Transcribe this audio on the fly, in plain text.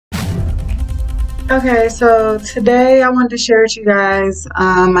Okay, so today I wanted to share with you guys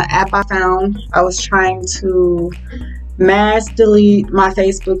an app I found. I was trying to mass delete my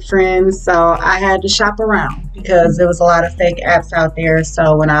Facebook friends, so I had to shop around because there was a lot of fake apps out there.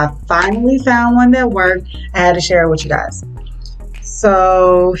 So when I finally found one that worked, I had to share it with you guys.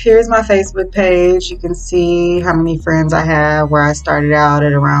 So here's my Facebook page. You can see how many friends I have, where I started out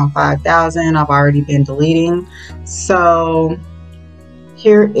at around 5,000. I've already been deleting. So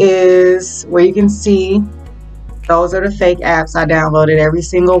here is where you can see those are the fake apps. I downloaded every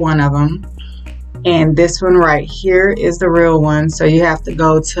single one of them. And this one right here is the real one. So you have to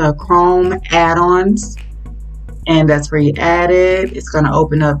go to Chrome add-ons, and that's where you add it. It's going to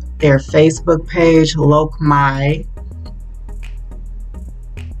open up their Facebook page, LokeMy.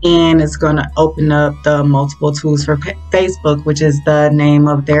 And it's going to open up the multiple tools for Facebook, which is the name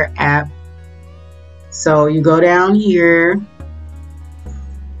of their app. So you go down here.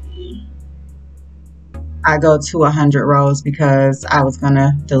 I go to 100 rows because I was going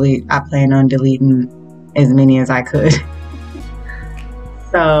to delete. I plan on deleting as many as I could.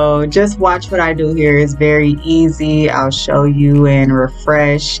 So just watch what I do here. It's very easy. I'll show you and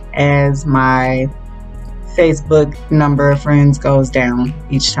refresh as my Facebook number of friends goes down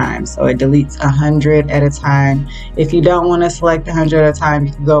each time. So it deletes 100 at a time. If you don't want to select 100 at a time,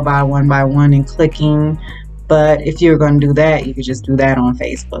 you can go by one and clicking. But if you're going to do that, you could just do that on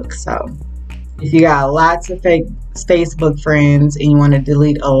Facebook. So if you got lots of fake Facebook friends and you want to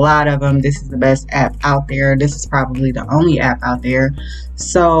delete a lot of them, this is the best app out there. This is probably the only app out there.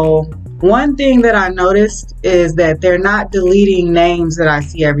 So one thing that I noticed is that they're not deleting names that I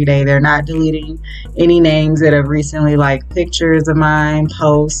see every day. They're not deleting any names that have recently liked pictures of mine,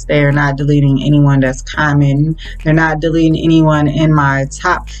 posts. They're not deleting anyone that's common. They're not deleting anyone in my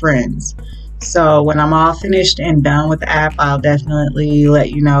top friends. So when I'm all finished and done with the app, I'll definitely let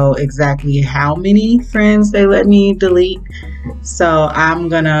you know exactly how many friends they let me delete. So I'm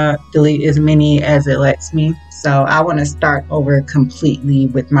gonna delete as many as it lets me. So I want to start over completely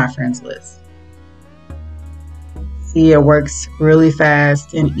with my friends list. See, it works really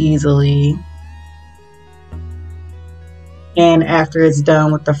fast and easily. And after it's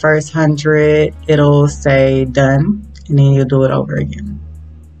done with the first 100, it'll say done, and then you'll do it over again.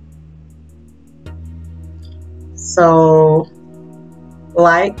 So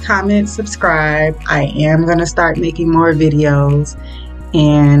like, comment, subscribe. I am going to start making more videos,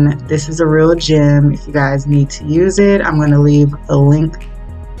 and this is a real gem. If you guys need to use it, I'm going to leave a link